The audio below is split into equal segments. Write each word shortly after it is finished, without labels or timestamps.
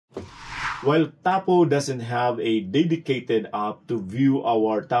While Tapo doesn't have a dedicated app to view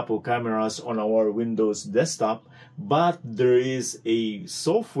our Tapo cameras on our Windows desktop, but there is a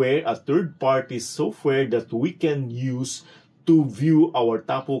software, a third-party software that we can use to view our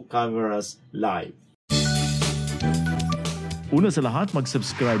Tapo cameras live. Una sa lahat,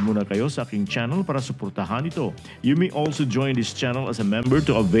 mag-subscribe muna kayo sa aking channel para suportahan ito. You may also join this channel as a member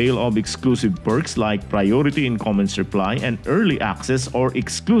to avail of exclusive perks like priority in comments reply and early access or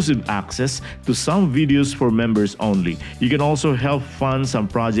exclusive access to some videos for members only. You can also help fund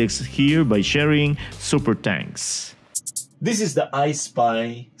some projects here by sharing super thanks. This is the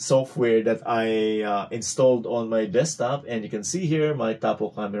iSpy software that I installed on my desktop, and you can see here my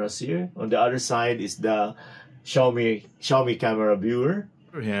Tapo cameras here. On the other side is the Xiaomi camera viewer.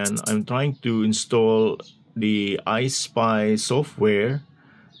 And I'm trying to install the iSpy software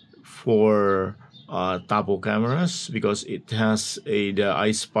for Tapo cameras because it has the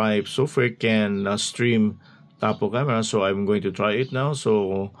iSpy software can stream Tapo cameras. So I'm going to try it now.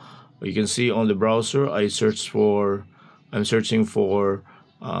 So you can see on the browser I'm searching for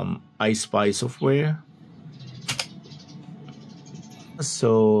iSpy software.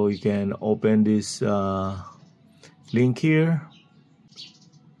 So you can open this link here.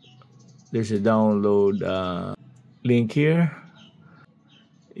 There's a download link here.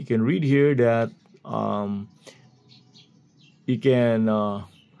 You can read here that you can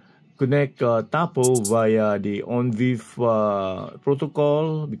connect Tapo via the OnVIF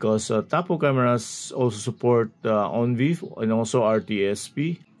protocol because Tapo cameras also support OnVIF and also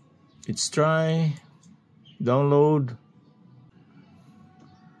RTSP. Let's try download.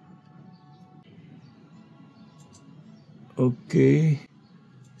 Okay,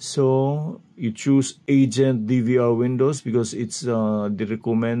 so you choose Agent DVR Windows because it's the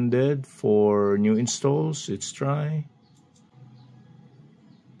recommended for new installs. Let's try.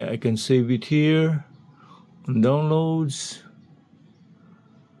 I can save it here on downloads.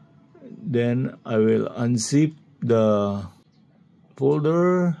 Then I will unzip the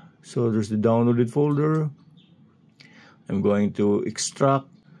folder. So there's the downloaded folder. I'm going to extract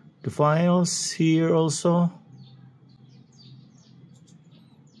the files here also.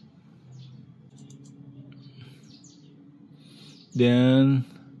 Then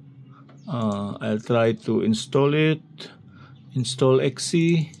I'll try to install it. Install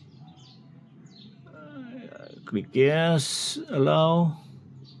XE. Click yes, allow.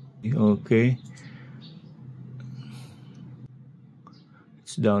 Okay.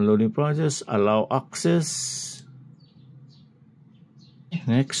 It's downloading process. Allow access.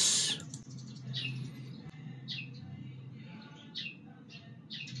 Next.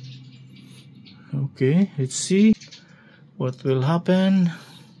 Okay, let's see what will happen.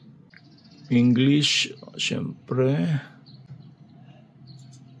 English, syempre.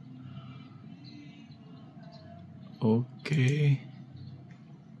 Okay.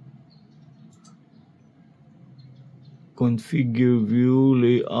 Configure view,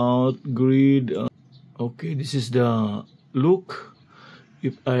 layout, grid. Okay, this is the look.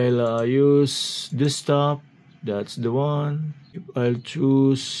 If I'll use desktop, that's the one. If I'll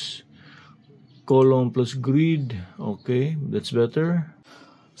choose column plus grid, okay, that's better.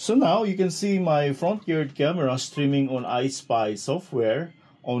 So now you can see my front yard camera streaming on iSpy software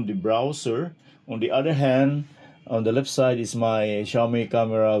on the browser. On the other hand, on the left side is my Xiaomi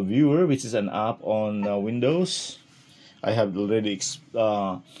camera viewer, which is an app on Windows. I have already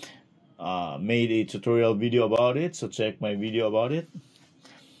made a tutorial video about it, so check my video about it.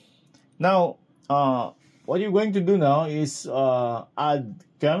 Now, what you're going to do now is add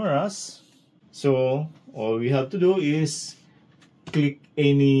cameras. So all we have to do is click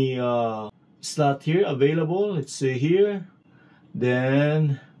any slot here available. Let's say here.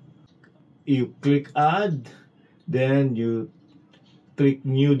 Then you click add. Then you click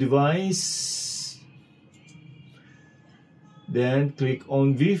new device. Then click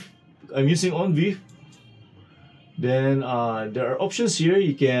OnVIF. I'm using OnVIF. Then there are options here.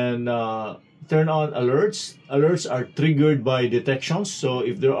 You can turn on alerts. Alerts are triggered by detections. So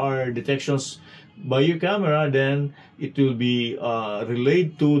if there are detections by your camera, then it will be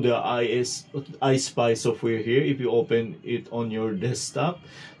relayed to the iSpy software here if you open it on your desktop.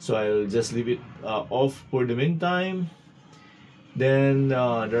 So I'll just leave it off for the meantime. Then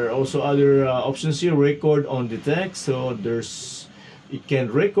there are also other options here. Record on detect. So it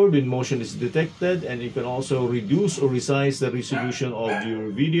can record when motion is detected, and you can also reduce or resize the resolution of your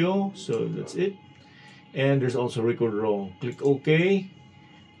video. So that's it. And there's also record raw. Click OK.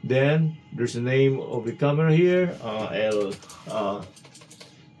 Then there's the name of the camera here. I'll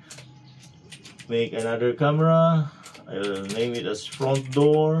make another camera. I'll name it as front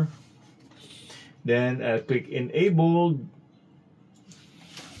door. Then I'll click enable.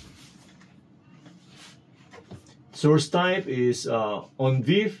 Source type is on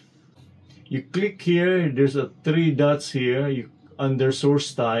VIF. You click here, there's a 3 dots here. Under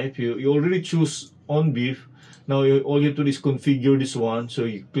source type, you already choose on VIF. Now all you have to do is configure this one. So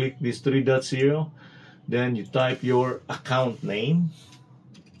you click these 3 dots here. Then you type your account name.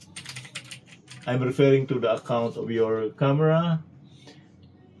 I'm referring to the account of your camera.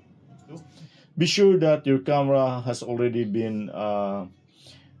 Be sure that your camera has already been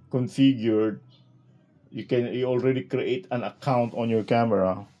configured. You already create an account on your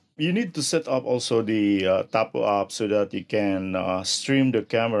camera. You need to set up also the Tapo app so that you can stream the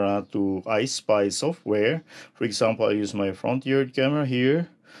camera to iSpy software. For example, I use my front yard camera here.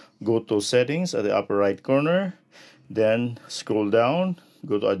 Go to settings at the upper right corner. Then scroll down.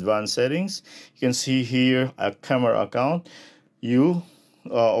 Go to advanced settings. You can see here a camera account. You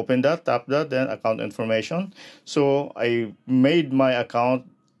open that, tap that, then account information. So I made my account.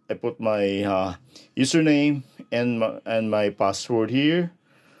 I put my username and my password here.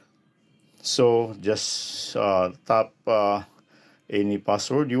 So just tap any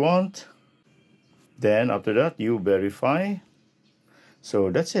password you want. Then after that you verify.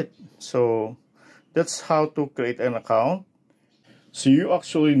 So that's it. So that's how to create an account. So you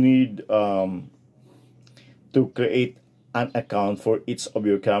actually need to create an account for each of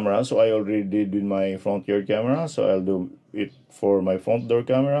your cameras. So I already did with my front yard camera. So I'll do it for my front door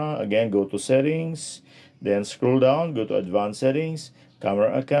camera. Again, go to settings, then scroll down, go to advanced settings,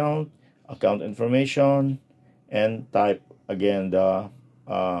 camera account, account information, and type again the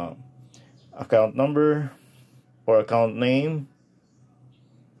account number or account name.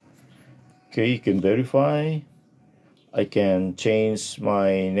 Okay, you can verify. I can change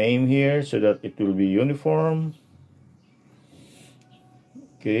my name here so that it will be uniform.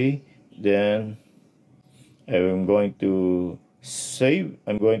 Okay, then I'm going to save.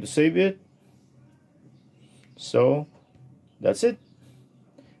 I'm going to save it. So that's it.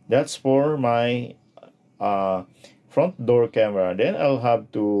 That's for my front door camera. Then I'll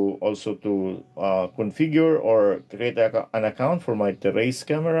have to also to configure or create an account for my terrace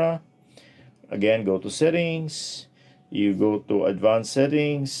camera. Again, go to settings. You go to advanced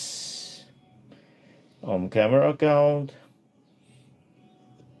settings, camera account.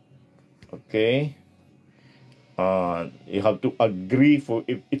 Okay. You have to agree for,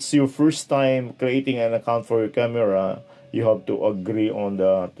 if it's your first time creating an account for your camera, you have to agree on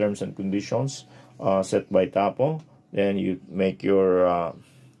the terms and conditions set by Tapo. Then you make your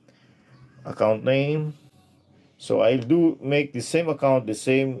account name. So I do make the same account, the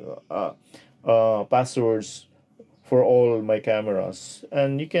same passwords for all my cameras,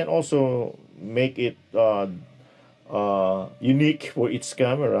 and you can also make it unique for each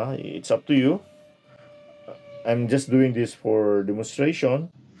camera. It's up to you. I'm just doing this for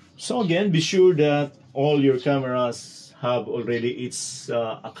demonstration. So again, be sure that all your cameras have already its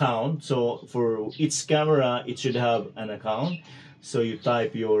account. So for each camera, it should have an account. So you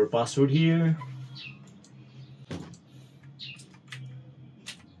type your password here.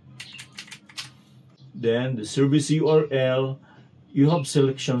 Then the service URL, you have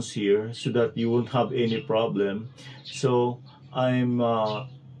selections here so that you won't have any problem. So I'm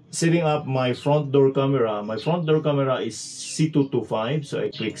setting up my front door camera. My front door camera is C225, so I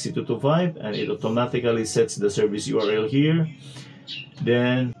click C225 and it automatically sets the service URL here.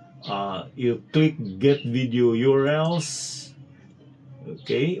 Then you click get video URLs.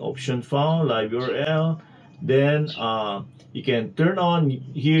 Okay, option found, live URL. Then you can turn on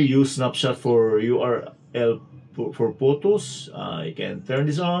here, use snapshot for URL for photos. You can turn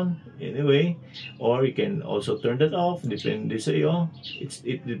this on anyway, or you can also turn that off, depende sa iyo.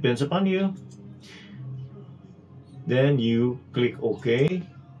 It depends upon you. Then you click OK.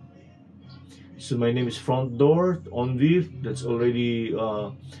 So my name is front door on VIF, that's already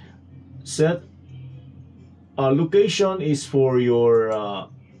set. Location is for your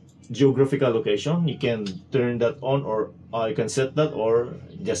geographical location. You can turn that on, or you can set that, or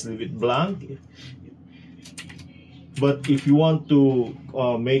just leave it blank. But if you want to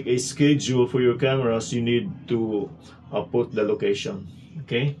make a schedule for your cameras, you need to put the location.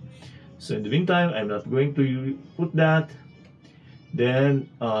 Okay, so in the meantime, I'm not going to put that. Then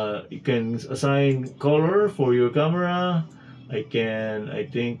you can assign color for your camera. I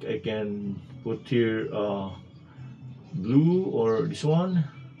think I can put here blue, or this one.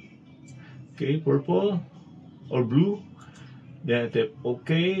 Okay, purple or blue. Then I tap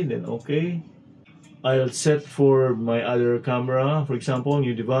OK, then OK. I'll set for my other camera, for example,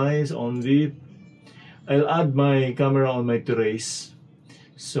 new device on VIP. I'll add my camera on my terrace.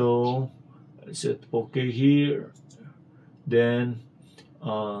 So Set OK here. Then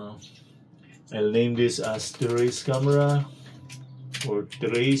I'll name this as Therese camera, or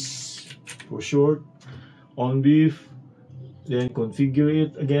Therese for short. On beef. Then configure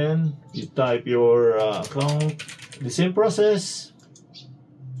it again. You type your account. The same process.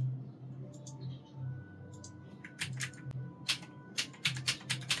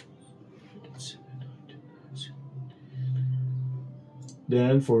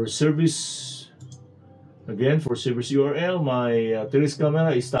 Then for service, again for service URL, my Therese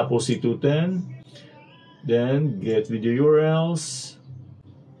camera is Tapo C210. Then get video URLs,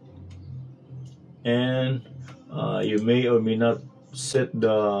 and you may or may not set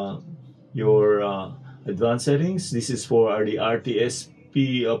your advanced settings. This is for the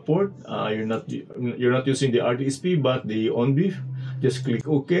RTSP port. You're not using the RTSP but the on beef. Just click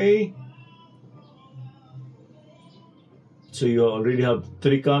OK. So you already have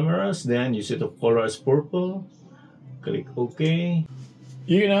 3 cameras. Then you set the color as purple. Click OK.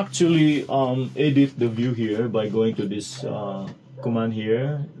 You can actually edit the view here by going to this command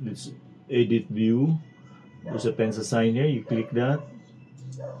here. This edit view. There's a pencil sign here. You click that.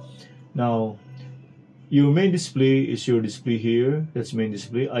 Now, your main display is your display here. That's main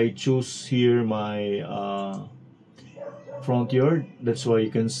display. I choose here my front yard. That's why you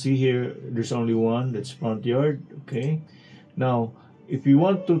can see here there's only one. That's front yard. Okay. Now, if you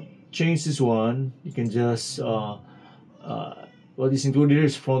want to change this one, you can just what is included here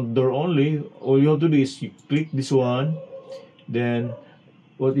is front door only. All you have to do is you click this one, then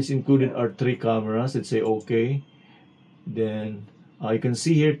what is included are 3 cameras. Let's say OK. Then you can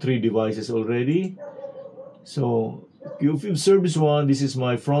see here 3 devices already. So if you observe this one, this is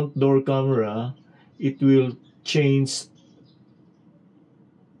my front door camera. It will change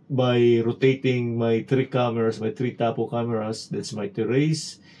by rotating my 3 cameras, my 3 Tapo cameras. That's my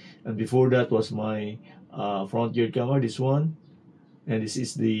Therese. And before that was my front yard camera, this one. And this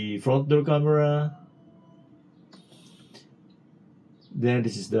is the front door camera. Then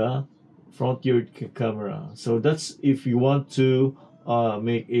this is the front yard camera. So that's if you want to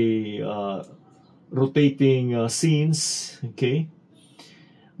make a rotating scenes, okay.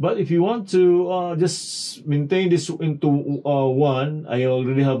 But if you want to just maintain this into one, I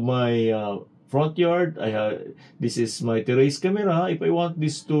already have my front yard. This is my Therese camera. If I want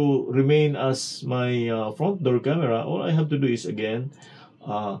this to remain as my front door camera, all I have to do is again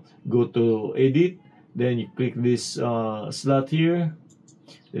go to edit. Then you click this slot here,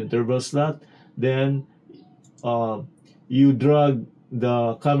 the interval slot. Then you drag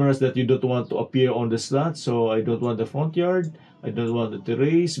the cameras that you don't want to appear on the slot. So I don't want the front yard. I don't want the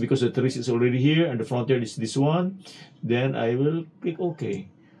Therese because the Therese is already here and the front yard is this one. Then I will click OK.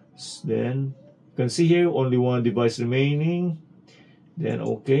 Then you can see here only one device remaining. Then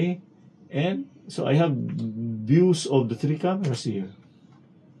OK. And so I have views of the 3 cameras here.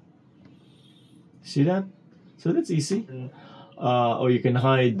 See that? So that's easy. Or you can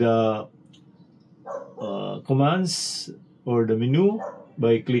hide the commands or the menu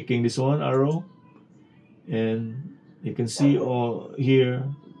by clicking this one arrow, and you can see all here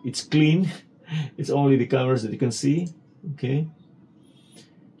it's clean. It's only the cameras that you can see. Okay.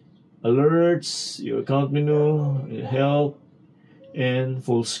 Alerts, your account menu, help, and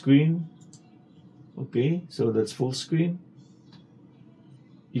full screen. Okay, so that's full screen.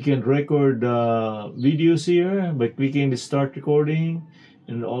 You can record videos here by clicking the start recording,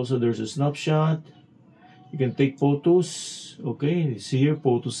 and also there's a snapshot. You can take photos. Okay, see here,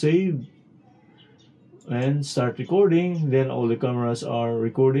 photo save, and start recording. Then all the cameras are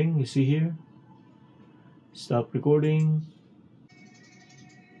recording. You see here, stop recording.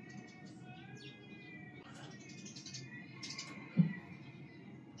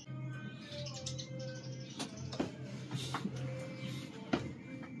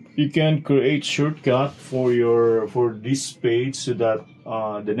 You can create shortcut for this page so that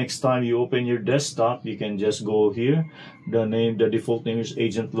the next time you open your desktop, you can just go here. The default name is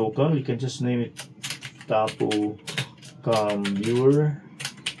Agent Local. You can just name it Tapo Cam Viewer.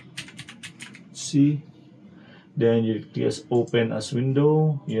 See, then you just open as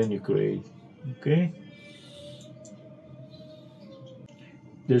window. Then you create. Okay.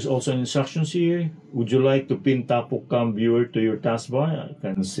 There's also instructions here. Would you like to pin Tapo Cam Viewer to your taskbar? I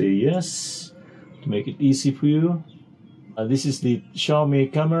can say yes to make it easy for you. This is the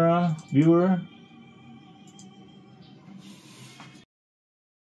Xiaomi camera viewer.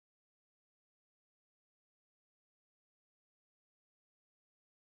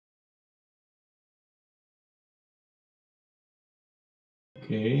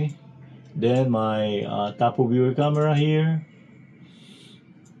 Okay. Then my Tapo viewer camera here.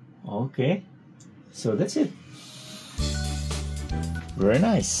 Okay, so that's it. Very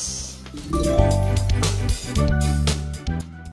nice.